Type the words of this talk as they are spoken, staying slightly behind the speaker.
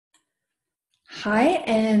Hi,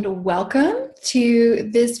 and welcome to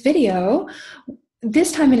this video.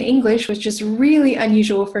 This time in English, which is really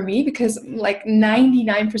unusual for me because like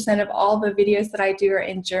 99% of all the videos that I do are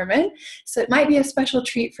in German. So it might be a special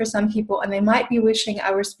treat for some people and they might be wishing I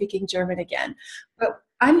were speaking German again. But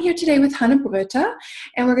I'm here today with Hannah Berater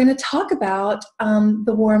and we're going to talk about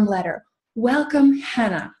the warm letter. Welcome,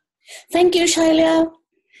 Hannah. Thank you, Shailia.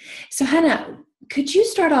 So Hannah, could you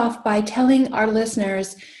start off by telling our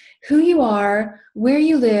listeners who you are, where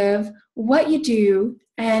you live, what you do,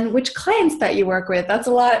 and which clients that you work with? That's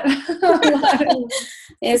a lot.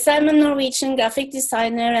 Yes, I'm a Norwegian graphic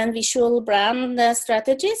designer and visual brand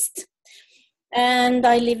strategist, and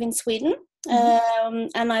I live in Sweden.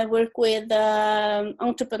 And I work with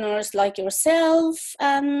entrepreneurs like yourself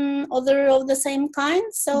and other of the same kind.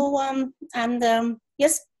 So,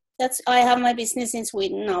 yes, I have my business in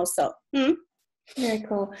Sweden now. So. Very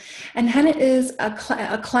cool. And Hannah is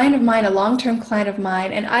a client of mine, a long-term client of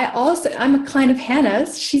mine, and I'm a client of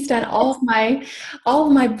Hannah's. She's done all of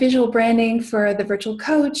my visual branding for the virtual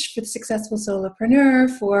coach, for the successful solopreneur,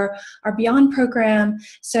 for our Beyond program.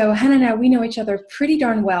 So Hannah and I, we know each other pretty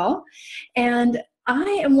darn well, and I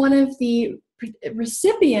am one of the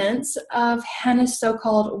recipients of Hannah's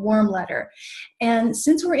so-called warm letter. And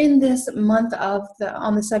since we're in this month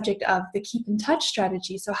on the subject of the keep in touch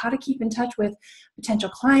strategy, so how to keep in touch with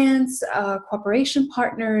potential clients, cooperation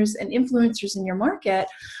partners, and influencers in your market,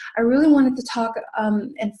 I really wanted to talk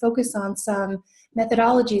and focus on some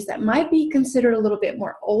methodologies that might be considered a little bit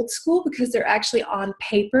more old school because they're actually on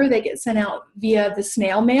paper. They get sent out via the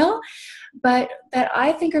snail mail, but that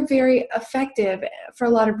I think are very effective for a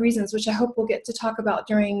lot of reasons, which I hope we'll get to talk about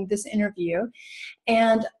during this interview.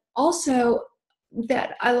 And also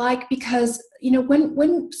that I like because, you know,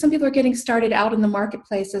 when some people are getting started out in the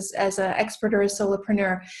marketplace as an expert or a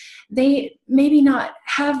solopreneur, they maybe not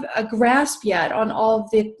have a grasp yet on all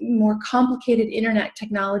of the more complicated internet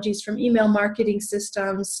technologies, from email marketing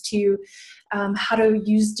systems to how to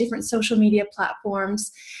use different social media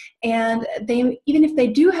platforms. And even if they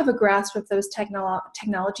do have a grasp of those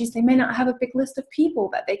technologies, they may not have a big list of people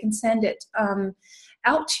that they can send it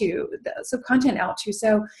content out to.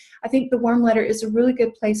 So I think the warm letter is a really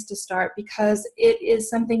good place to start because it is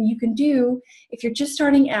something you can do if you're just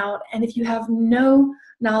starting out and if you have no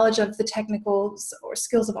knowledge of the technicals or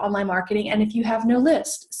skills of online marketing and if you have no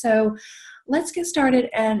list. So let's get started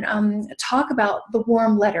and talk about the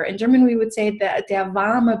warm letter. In German, we would say der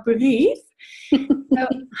warme Brief. So,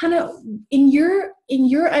 Hannah, in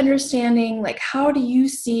your understanding, like, how do you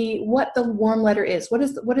see what the warm letter is? What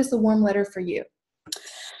is the warm letter for you?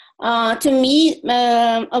 To me,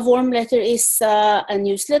 a warm letter is a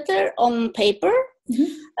newsletter on paper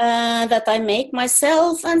that I make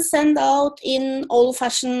myself and send out in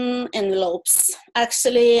old-fashioned envelopes.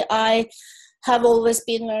 Actually, I have always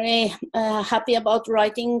been very happy about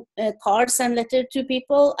writing cards and letters to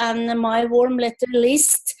people, and my warm letter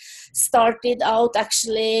list started out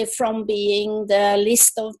actually from being the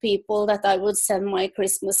list of people that I would send my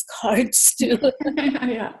Christmas cards to.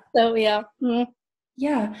 Yeah. So, yeah.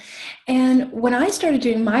 Yeah. And when I started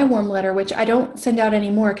doing my warm letter, which I don't send out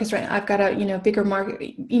anymore because I've got a bigger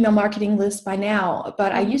email marketing list by now,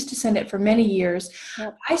 but I used to send it for many years.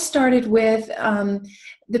 Yep. I started with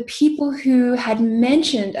the people who had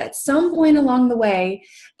mentioned at some point along the way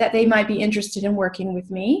that they might be interested in working with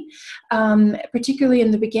me. Particularly in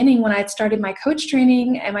the beginning when I had started my coach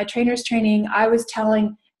training and my trainer's training, I was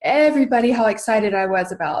telling everybody how excited I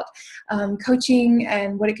was about coaching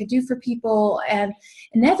and what it could do for people. And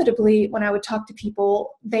inevitably, when I would talk to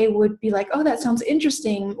people, they would be like, oh, that sounds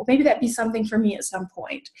interesting. Well, maybe that'd be something for me at some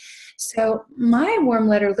point. So my warm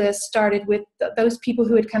letter list started with those people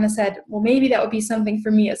who had kind of said, well, maybe that would be something for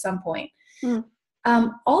me at some point.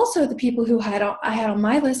 Also, the people who I had on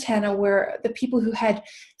my list, Hannah, were the people who had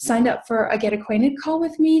signed up for a get acquainted call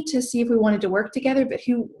with me to see if we wanted to work together, but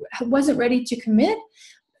who wasn't ready to commit.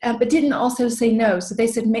 But didn't also say no. So they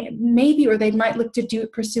said maybe, or they might look to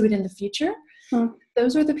pursue it in the future.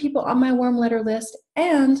 Those are the people on my warm letter list.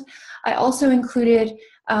 And I also included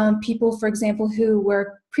people, for example, who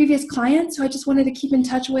were previous clients who I just wanted to keep in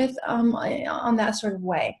touch with on that sort of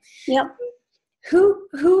way. Yep.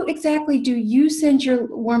 Who exactly do you send your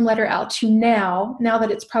warm letter out to now that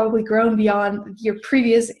it's probably grown beyond your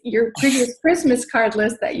previous Christmas card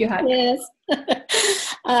list that you had? Yes.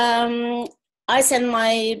 I send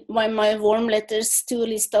my warm letters to a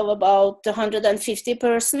list of about 150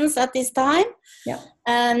 persons at this time. Yeah.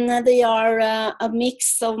 And they are a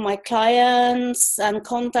mix of my clients and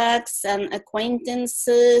contacts and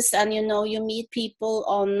acquaintances. And, you meet people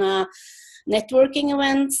on networking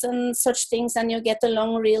events and such things, and you get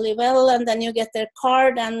along really well, and then you get their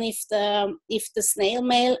card, and if the snail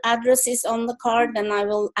mail address is on the card, then I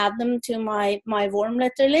will add them to my warm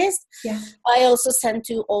letter list. Yeah. I also send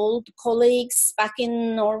to old colleagues back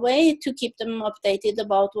in Norway to keep them updated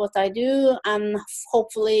about what I do, and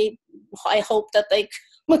hopefully I hope that they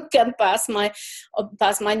can pass my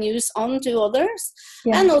news on to others.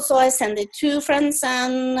 Yeah. And also I send it to friends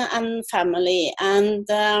and family, and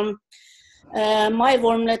my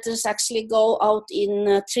warm letters actually go out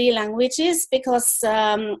in 3 languages because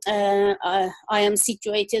I am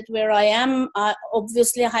situated where I am.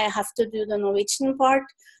 Obviously I have to do the Norwegian part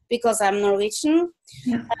because I'm Norwegian.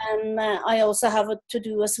 Yeah. And I also have to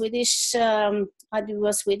do a Swedish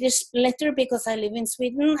letter because I live in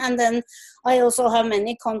Sweden, and then I also have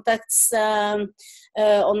many contacts on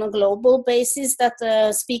a global basis that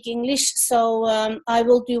speak English, so I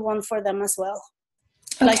will do one for them as well.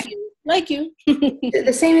 Okay. Like you.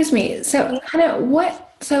 The same as me. So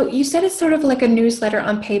so you said it's sort of like a newsletter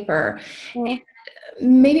on paper. Mm-hmm.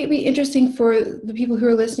 Maybe it'd be interesting for the people who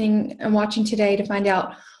are listening and watching today to find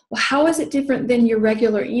out, well, how is it different than your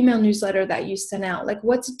regular email newsletter that you send out? Like,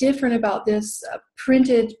 what's different about this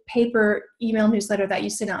printed paper email newsletter that you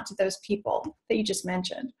send out to those people that you just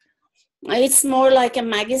mentioned? It's more like a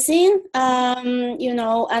magazine, and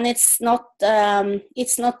it's not that.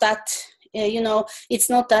 It's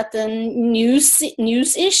not that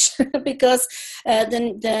news-ish because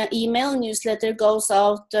the email newsletter goes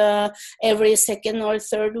out every second or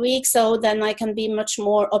third week, so then I can be much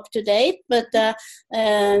more up to date. But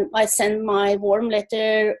I send my warm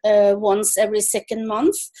letter once every second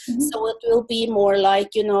month, mm-hmm. So it will be more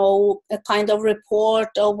like a kind of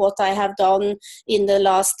report of what I have done in the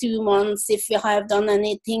last 2 months, if I have done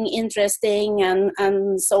anything interesting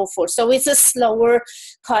and so forth. So it's a slower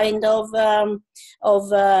kind of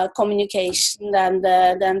communication than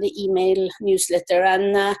the email newsletter,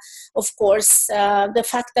 and of course the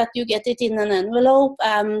fact that you get it in an envelope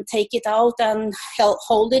and take it out and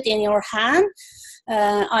hold it in your hand,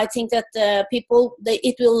 I think that it will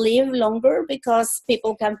live longer because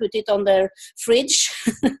people can put it on their fridge.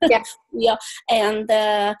 Yeah. Yeah, and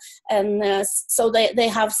so they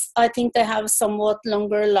have. I think they have somewhat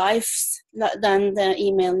longer lives than the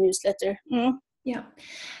email newsletter. Mm. Yeah,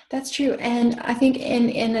 that's true. And I think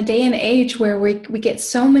in a day and age where we get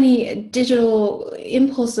so many digital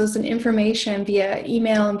impulses and information via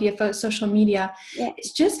email and via social media, yeah.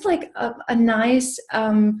 It's just like a nice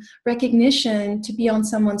recognition to be on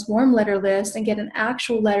someone's warm letter list and get an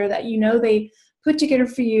actual letter that they put together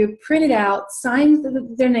for you, print it out, sign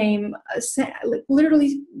their name,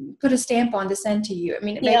 literally put a stamp on to send to you. I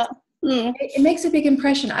mean, it makes a big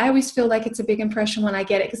impression. I always feel like it's a big impression when I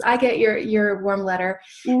get it, because I get your warm letter.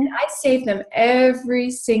 Mm. And I save them every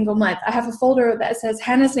single month. I have a folder that says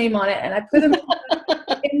Hannah's name on it, and I put them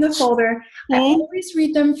in the folder. Mm. I always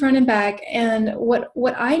read them front and back. And what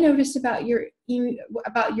I noticed about your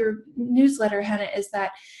newsletter, Hannah, is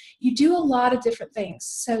that you do a lot of different things.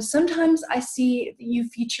 So sometimes I see you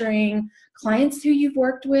featuring clients who you've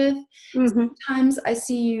worked with. Mm-hmm. Sometimes I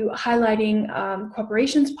see you highlighting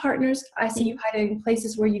corporations partners. I see you highlighting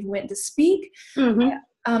places where you went to speak.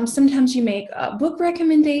 Mm-hmm. Sometimes you make book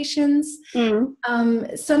recommendations.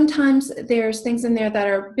 Mm-hmm. Sometimes there's things in there that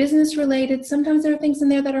are business related. Sometimes there are things in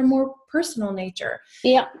there that are more personal nature.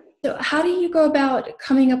 Yeah. So how do you go about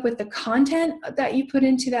coming up with the content that you put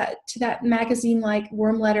into that magazine-like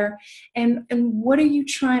warm letter, and what are you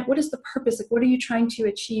trying? What is the purpose? Like, what are you trying to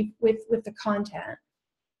achieve with the content?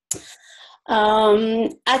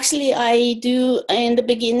 Actually, I do in the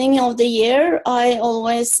beginning of the year. I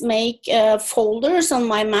always make folders on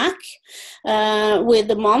my Mac with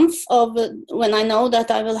the month of when I know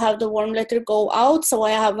that I will have the warm letter go out. So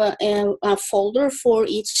I have a folder for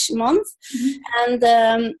each month, mm-hmm.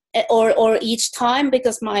 and or each time,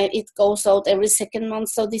 because it goes out every second month.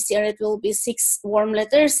 So this year it will be 6 warm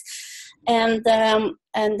letters. And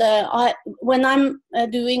when I'm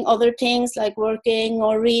doing other things like working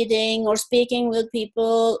or reading or speaking with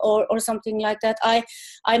people or something like that,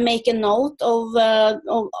 I make a note of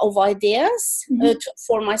ideas, mm-hmm.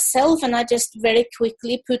 For myself, and I just very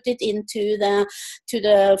quickly put it into the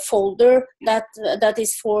folder that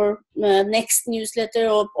is for next newsletter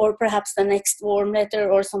or perhaps the next warm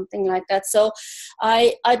letter or something like that. So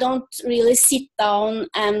I don't really sit down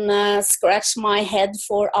and scratch my head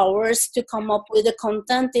for hours to come up with the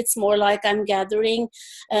content. It's more like I'm gathering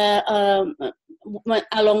along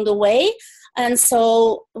the way. And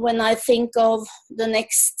so when I think of the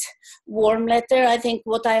next warm letter, I think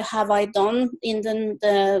what I done in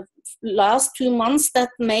the last 2 months that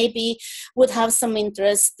maybe would have some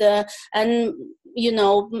interest, and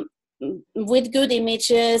with good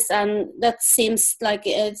images, and that seems like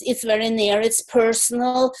it's very near, it's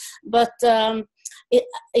personal, but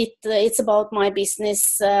it's about my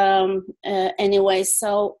business anyway.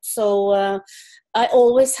 So I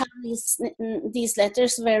always have these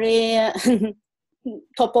letters very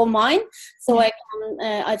top of mind. So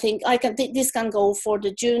I think this can go for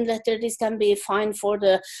the June letter. This can be fine for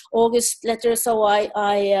the August letter. So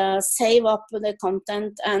I save up the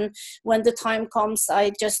content, and when the time comes,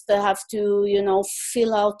 I just have to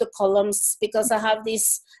fill out the columns, because I have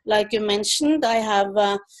this, like you mentioned, I have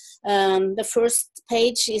the first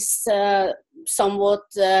page is somewhat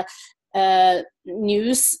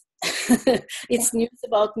news. It's news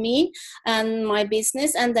about me and my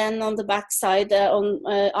business, and then on the back side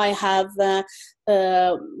I have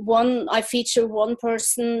I feature one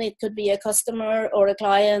person. It could be a customer or a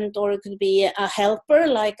client, or it could be a helper.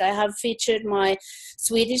 Like I have featured my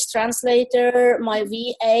Swedish translator, my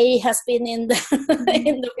VA has been in the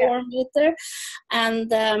in the warm letter, and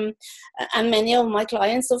many of my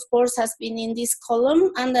clients, of course, has been in this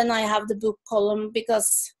column. And then I have the book column,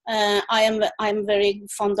 because I'm very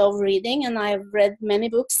fond of reading, and I've read many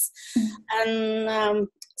books, and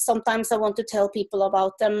sometimes I want to tell people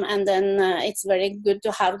about them, and then it's very good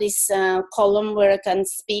to have this column where I can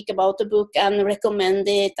speak about the book and recommend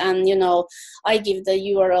it, and I give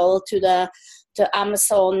the URL to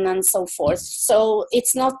Amazon and so forth. So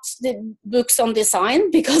it's not the books on design,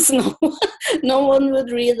 because no one would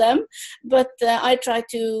read them, but I try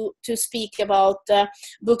to speak about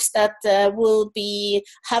books that will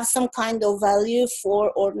have some kind of value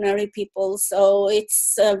for ordinary people. So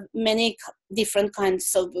it's many different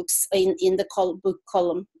kinds of books in the book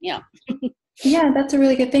column. Yeah. Yeah, that's a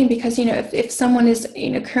really good thing, because if someone is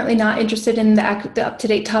currently not interested in the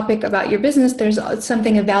up-to-date topic about your business, there's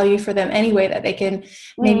something of value for them anyway that they can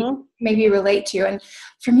maybe relate to. And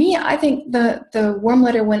for me, I think the warm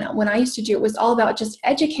letter, when I used to do it, was all about just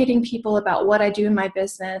educating people about what I do in my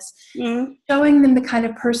business, showing them the kind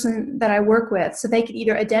of person that I work with, so they could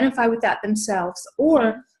either identify with that themselves,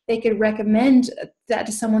 or they could recommend that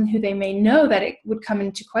to someone who they may know that it would come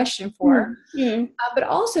into question for. But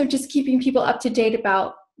also just keeping people up to date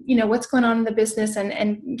about, what's going on in the business,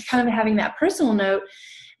 and kind of having that personal note,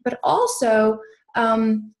 but also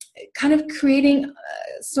kind of creating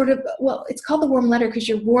it's called the warm letter because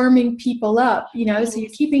you're warming people up, so you're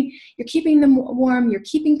keeping them warm, you're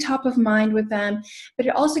keeping top of mind with them, but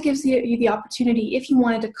it also gives you the opportunity, if you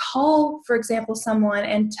wanted to call, for example, someone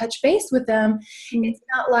and touch base with them, it's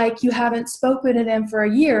not like you haven't spoken to them for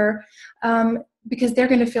a year, because they're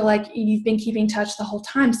going to feel like you've been keeping touch the whole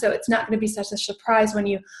time. So it's not going to be such a surprise when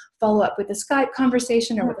you follow up with a Skype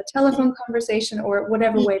conversation or with a telephone conversation, or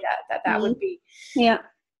whatever way that would be. Yeah.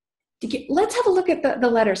 Let's have a look at the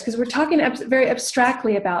letters, because we're talking very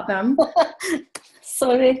abstractly about them.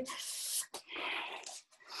 Sorry.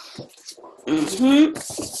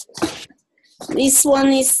 This one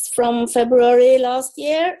is from February last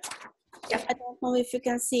year. Yep. I don't know if you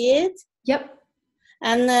can see it. Yep.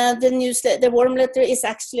 And the warm letter is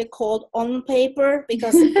actually called On Paper,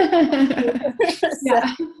 because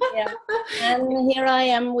yeah. And here I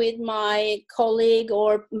am with my colleague,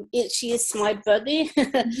 or she is my buddy,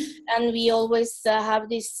 and we always have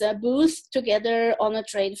this booth together on a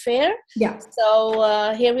trade fair. Yeah.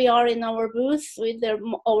 So here we are in our booth with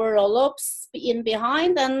our roll-ups in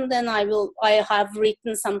behind, and then I have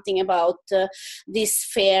written something about this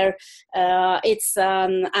fair. It's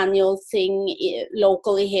an annual thing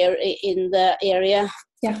locally here in the area.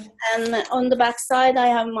 Yeah. And on the back side I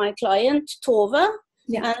have my client Tove.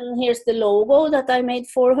 Yeah. And here's the logo that I made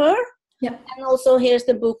for her. Yeah. And also here's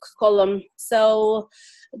the book column. So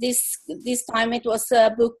this time it was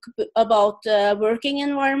a book about working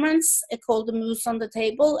environments called The Moose on the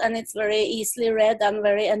Table, and it's very easily read and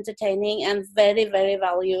very entertaining and very, very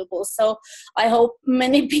valuable. So I hope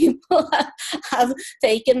many people have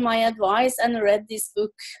taken my advice and read this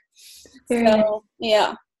book. Very nice.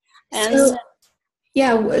 Yeah. And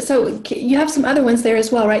so you have some other ones there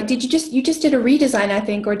as well, right? Did you just did a redesign, I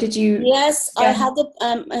think, or did you? Yes, yeah. I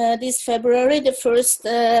had this February the first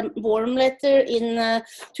warm letter in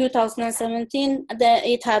 2017.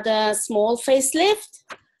 It had a small facelift.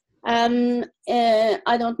 I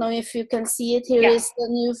don't know if you can see it. Here is the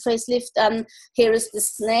new facelift, and here is the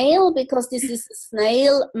snail, because this is a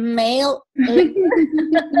snail male. And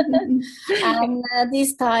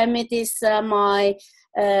this time it is my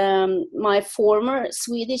my former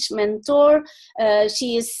Swedish mentor.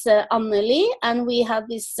 She is Anneli, and we had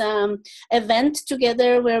this event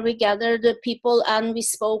together where we gathered the people and we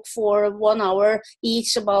spoke for 1 hour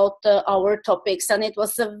each about our topics, and it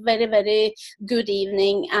was a very, very good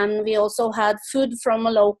evening. And we also had food from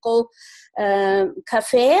a local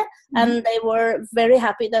cafe, and they were very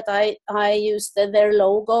happy that I used their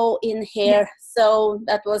logo in here. So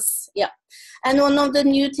that was, yeah. And one of the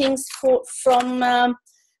new things from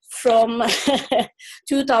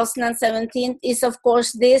 2017 is, of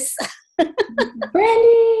course, this.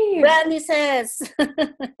 Brandy says.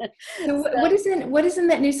 So what is in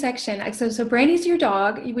that new section? So Brandy's your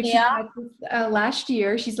dog, which you had last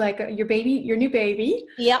year. She's like your new baby.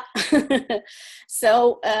 Yeah.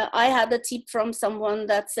 So I had a tip from someone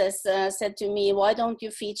that said to me, why don't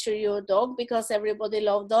you feature your dog? Because everybody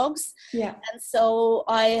loves dogs. Yeah. And so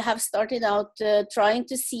I have started out trying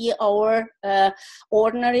to see our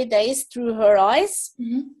ordinary days through her eyes.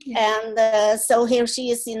 Mm-hmm. Yeah. And so here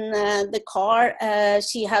she is in the car.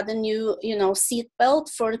 She had a new, seat belt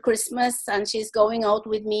for Christmas, and she's going out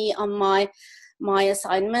with me on my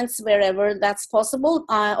assignments wherever that's possible.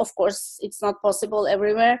 Of course, it's not possible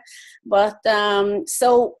everywhere, but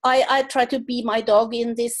so I try to be my dog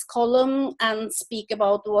in this column and speak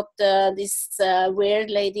about what this weird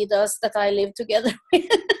lady does that I live together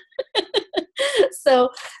with. So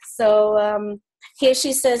here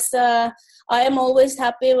she says, I am always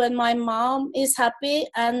happy when my mom is happy,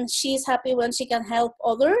 and she's happy when she can help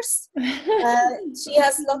others. She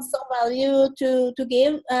has lots of value to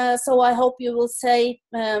give, so I hope you will say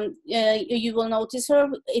you will notice her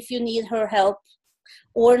if you need her help,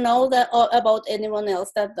 or know that about anyone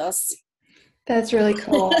else that does. That's really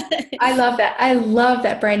cool. I love that. I love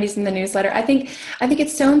that Brandy's in the newsletter. I think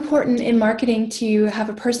it's so important in marketing to have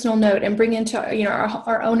a personal note and bring into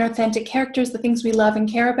our own authentic characters, the things we love and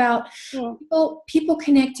care about. Yeah. People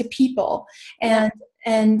connect to people, and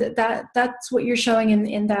that's what you're showing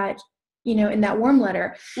in that in that warm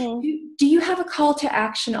letter. Mm. Do you have a call to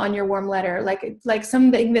action on your warm letter, like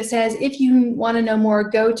something that says, if you want to know more,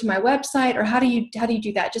 go to my website, or how do you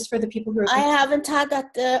do that, just for the people who are I haven't had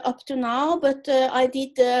that up to now, but I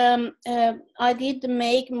did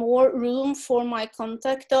make more room for my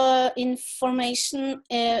contact information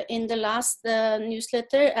in the last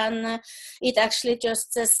newsletter, and it actually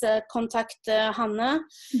just says contact Hanne.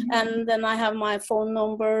 Mm-hmm. And then I have my phone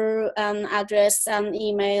number and address and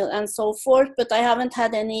email and so forth, but I haven't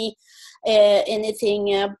had anything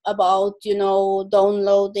about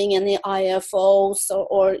downloading any IFOs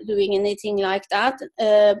or doing anything like that.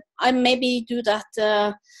 I maybe do that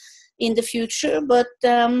in the future, but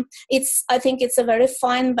I think it's a very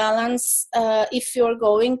fine balance. If you're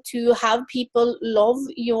going to have people love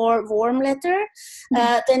your warm letter,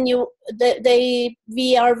 then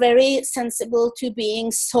we are very sensible to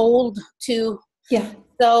being sold to. Yeah.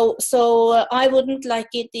 So I wouldn't like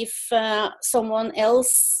it if someone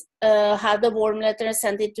else had a warm letter and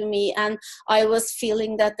sent it to me, and I was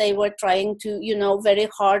feeling that they were trying to, very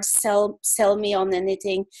hard sell me on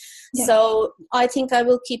anything. Yeah. So I think I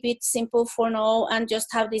will keep it simple for now and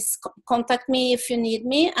just have this contact me if you need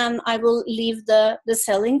me, and I will leave the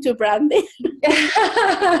selling to Brandy. Let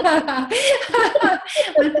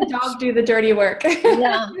the dog do the dirty work.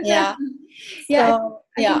 Yeah. So,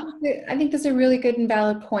 I think that's a really good and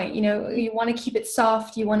valid point. You want to keep it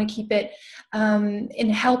soft. You want to keep it in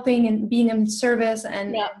helping and being in service,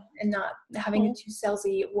 and not having a too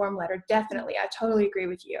salesy warm letter. Definitely. I totally agree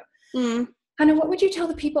with you. Mm. Hanne, what would you tell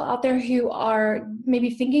the people out there who are maybe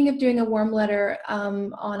thinking of doing a warm letter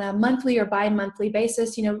on a monthly or bi-monthly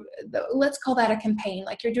basis? Let's call that a campaign.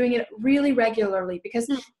 Like, you're doing it really regularly, because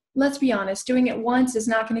let's be honest, doing it once is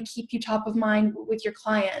not going to keep you top of mind with your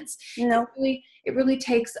clients. No. It really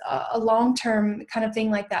takes a long-term kind of thing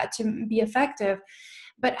like that to be effective.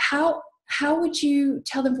 But how would you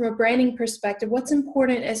tell them from a branding perspective what's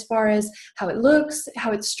important as far as how it looks,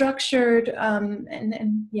 how it's structured, and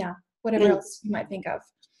whatever else you might think of?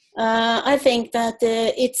 I think that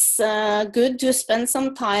it's good to spend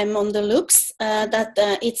some time on the looks, that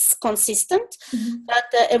it's consistent,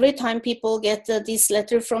 that every time people get this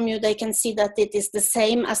letter from you, they can see that it is the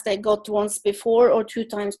same as they got once before or 2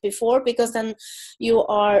 times before, because then you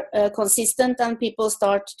are consistent and people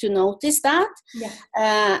start to notice that. Yeah.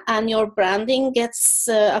 And your branding gets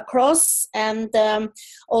across. And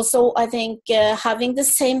also, I think having the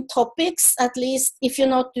same topics, at least if you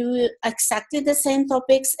not do exactly the same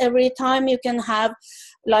topics every time, you can have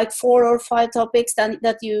like 4 or 5 topics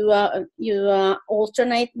that you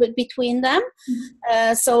alternate between them.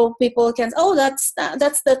 So people can, oh, that's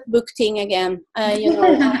that book thing again.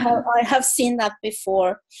 I have seen that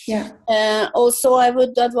before. Yeah. Also, I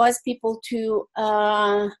would advise people to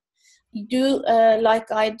do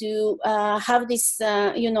like I do, have this,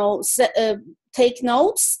 take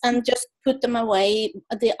notes and just put them away,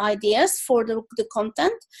 the ideas for the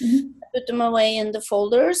content, put them away in the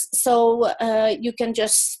folders, so you can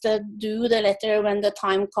just do the letter when the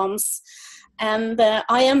time comes. And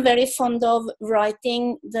I am very fond of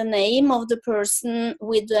writing the name of the person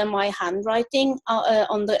with my handwriting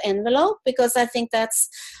on the envelope, because I think that's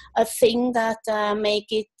a thing that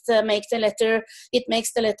makes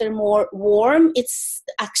the letter more warm. It's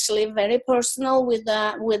actually very personal with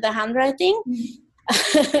the handwriting.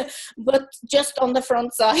 But just on the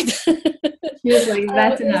front side. Usually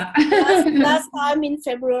that's enough. last time in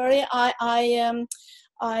February, I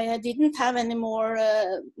didn't have any more,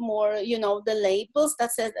 the labels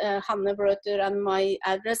that said Hanne Brøter and my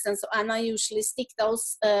address, and I usually stick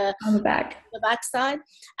those on the back side.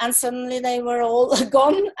 And suddenly they were all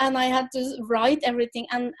gone, and I had to write everything,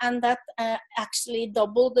 and that actually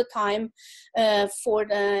doubled the time for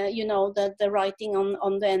the writing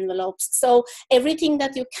on the envelopes. So everything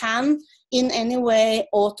that you can in any way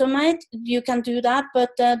automate, you can do that,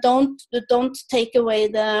 but don't take away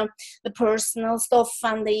the personal stuff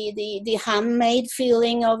and the handmade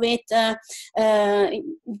feeling of it.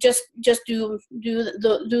 Just do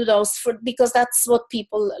those, because that's what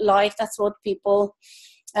people like. That's what people.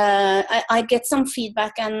 I get some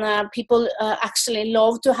feedback, and people actually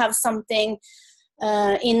love to have something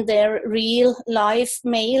in their real life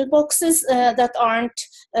mailboxes that aren't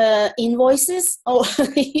invoices. Oh,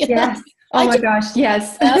 yes. Oh my gosh,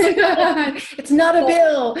 yes. It's not a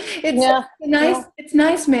bill. It's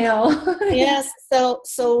nice mail. Yes. So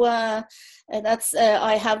that's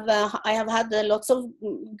I have had lots of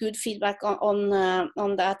good feedback on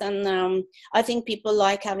that, and I think people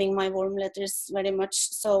like having my warm letters very much.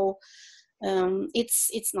 So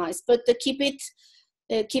it's nice, but keep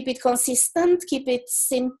it consistent, keep it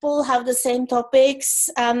simple, have the same topics,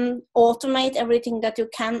 automate everything that you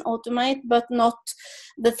can automate, but not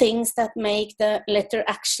the things that make the letter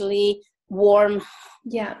actually warm.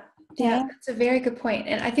 Yeah, that's a very good point.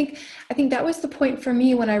 And I think that was the point for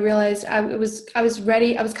me when I realized I was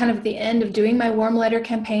ready. I was kind of at the end of doing my warm letter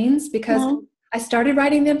campaigns, because I started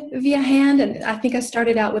writing them via hand, and I think I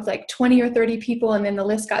started out with like 20 or 30 people, and then the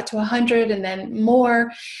list got to 100 and then more.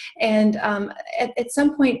 And at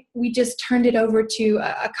some point, we just turned it over to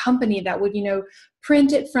a company that would,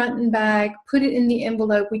 print it front and back, put it in the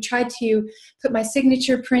envelope. We tried to put my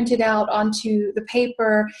signature printed out onto the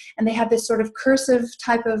paper, and they have this sort of cursive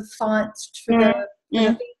type of font for the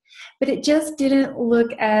thing, but it just didn't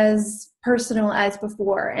look as personal as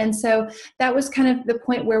before. And so that was kind of the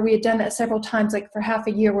point where we had done that several times, like for half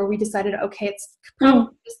a year, where we decided, okay, it's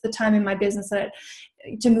probably just the time in my business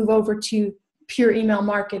to move over to pure email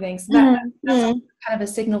marketing. So that's kind of a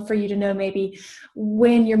signal for you to know maybe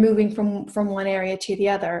when you're moving from one area to the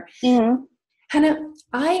other. Hannah,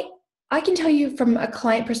 I can tell you from a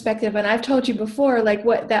client perspective, and I've told you before, like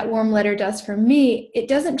what that warm letter does for me. It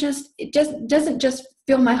doesn't just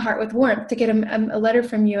fill my heart with warmth to get a letter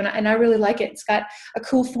from you, and I really like it. It's got a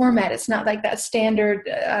cool format. It's not like that standard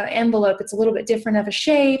envelope. It's a little bit different of a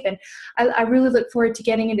shape, and I really look forward to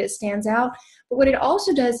getting it. It stands out. But what it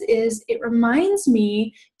also does is it reminds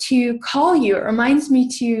me to call you. It reminds me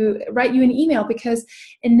to write you an email, because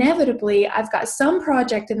inevitably I've got some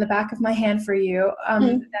project in the back of my hand for you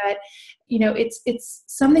that, it's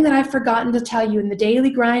something that I've forgotten to tell you in the daily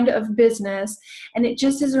grind of business, and it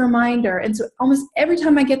just is a reminder. And so almost every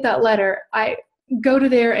time I get that letter, I go to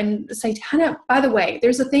there and say, Hannah, by the way,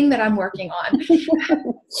 there's a thing that I'm working on.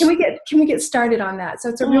 Can we get started on that? So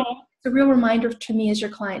it's a real reminder to me as your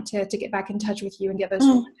client to get back in touch with you and get those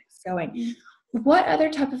projects going. What other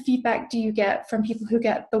type of feedback do you get from people who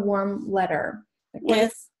get the warm letter?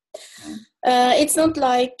 Yes. It's not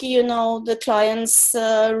like, the clients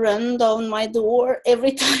run down my door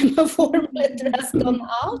every time a warm letter has gone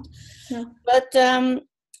out. Yeah. But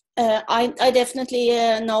I definitely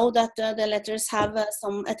know that the letters have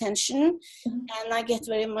some attention, and I get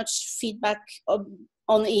very much feedback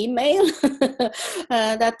on email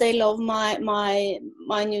that they love my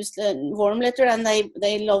news warm letter, and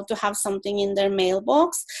they love to have something in their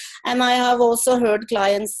mailbox. And I have also heard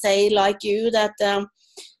clients say, like you, that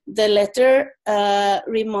the letter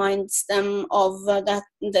reminds them of that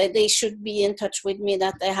they should be in touch with me,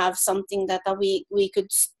 that they have something that we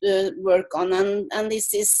could work on, and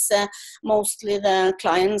this is mostly the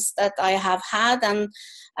clients that I have had, and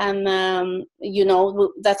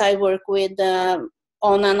that I work with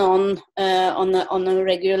on and on a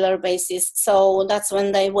regular basis. So that's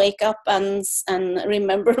when they wake up and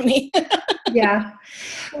remember me. Yeah.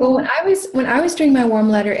 Well, when I was doing my warm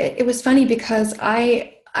letter, it was funny because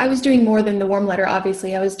I was doing more than the warm letter.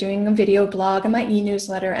 Obviously, I was doing a video blog and my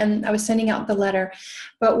e-newsletter, and I was sending out the letter.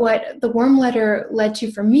 But what the warm letter led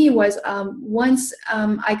to for me was once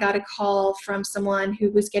I got a call from someone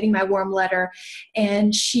who was getting my warm letter,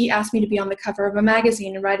 and she asked me to be on the cover of a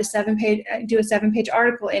magazine and do a 7-page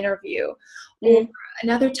article interview. Or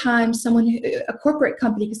another time, a corporate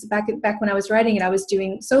company, because back when I was writing it, I was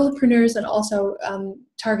doing solopreneurs and also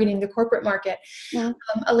targeting the corporate market.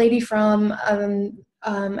 A lady from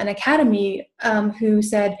an academy who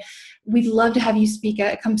said, we'd love to have you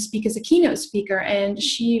come speak as a keynote speaker. And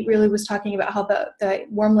she really was talking about how the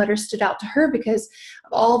warm letter stood out to her because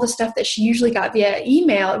of all the stuff that she usually got via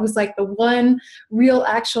email. It was like the one real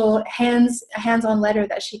actual hands-on letter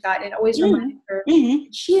that she got, and it always reminded her.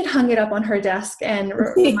 She had hung it up on her desk and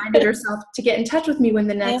reminded herself to get in touch with me when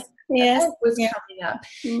the next event was coming up.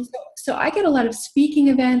 So I get a lot of speaking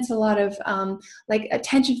events, a lot of like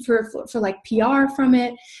attention for like PR from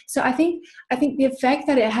it. So I think the effect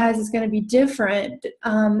that it has is going to be different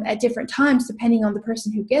at different times depending on the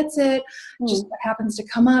person who gets it, just what happens to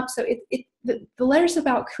come up. So the letter's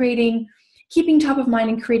about keeping top of mind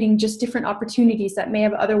and creating just different opportunities that may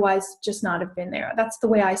have otherwise just not have been there. That's the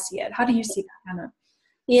way I see it. How do you see that, Hannah?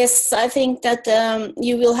 Yes, I think that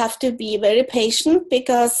you will have to be very patient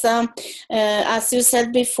because, as you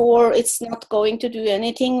said before, it's not going to do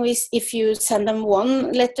anything if you send them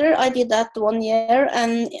one letter. I did that 1 year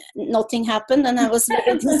and nothing happened, and I was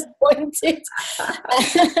very disappointed.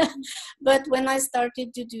 But when I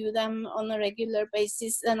started to do them on a regular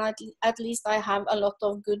basis, then at least I have a lot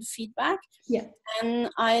of good feedback. Yeah. And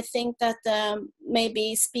I think that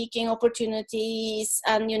maybe speaking opportunities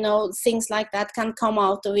and things like that can come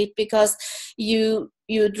out of it because you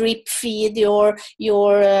drip feed your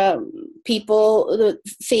people the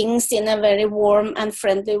things in a very warm and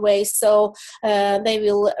friendly way, so they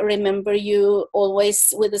will remember you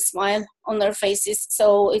always with a smile on their faces.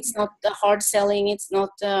 So it's not hard selling, it's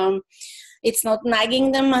not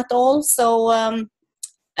nagging them at all. So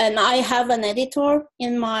and I have an editor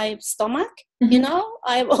in my stomach.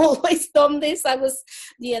 I've always done this. I was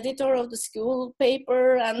the editor of the school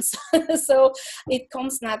paper, and so it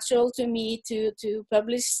comes natural to me to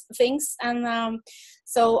publish things. And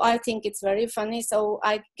so I think it's very funny. So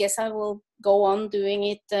I guess I will go on doing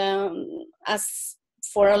it as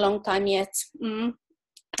for a long time yet.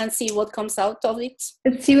 And see what comes out of it.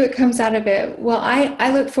 Let's see what comes out of it. Well, I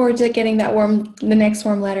look forward to getting the next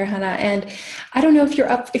warm letter, Hannah. And I don't know if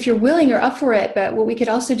you're willing or up for it, but what we could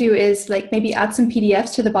also do is like maybe add some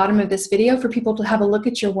PDFs to the bottom of this video for people to have a look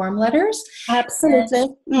at your warm letters.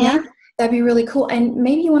 Absolutely. Yeah, that'd be really cool. And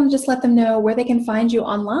maybe you want to just let them know where they can find you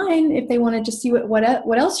online if they want to just see what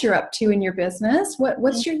else you're up to in your business.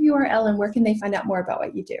 What's your URL and where can they find out more about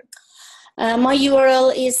what you do? My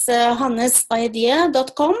URL is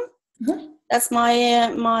hannesidea.com. That's my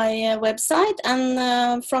website,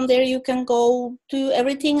 and from there you can go to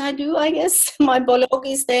everything I do, I guess. My blog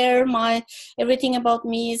is there, everything about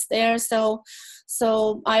me is there. So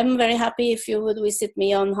I'm very happy if you would visit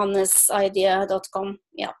me on hannesidea.com.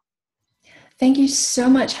 Yeah. Thank you so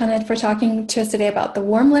much, Hannah, for talking to us today about the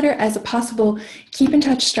warm letter as a possible keep in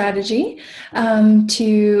touch strategy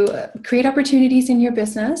to create opportunities in your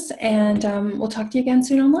business. And we'll talk to you again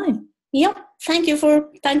soon online. Yep. Thank you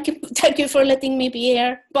for letting me be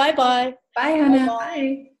here. Bye-bye. Bye, Hannah. Bye-bye.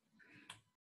 Bye.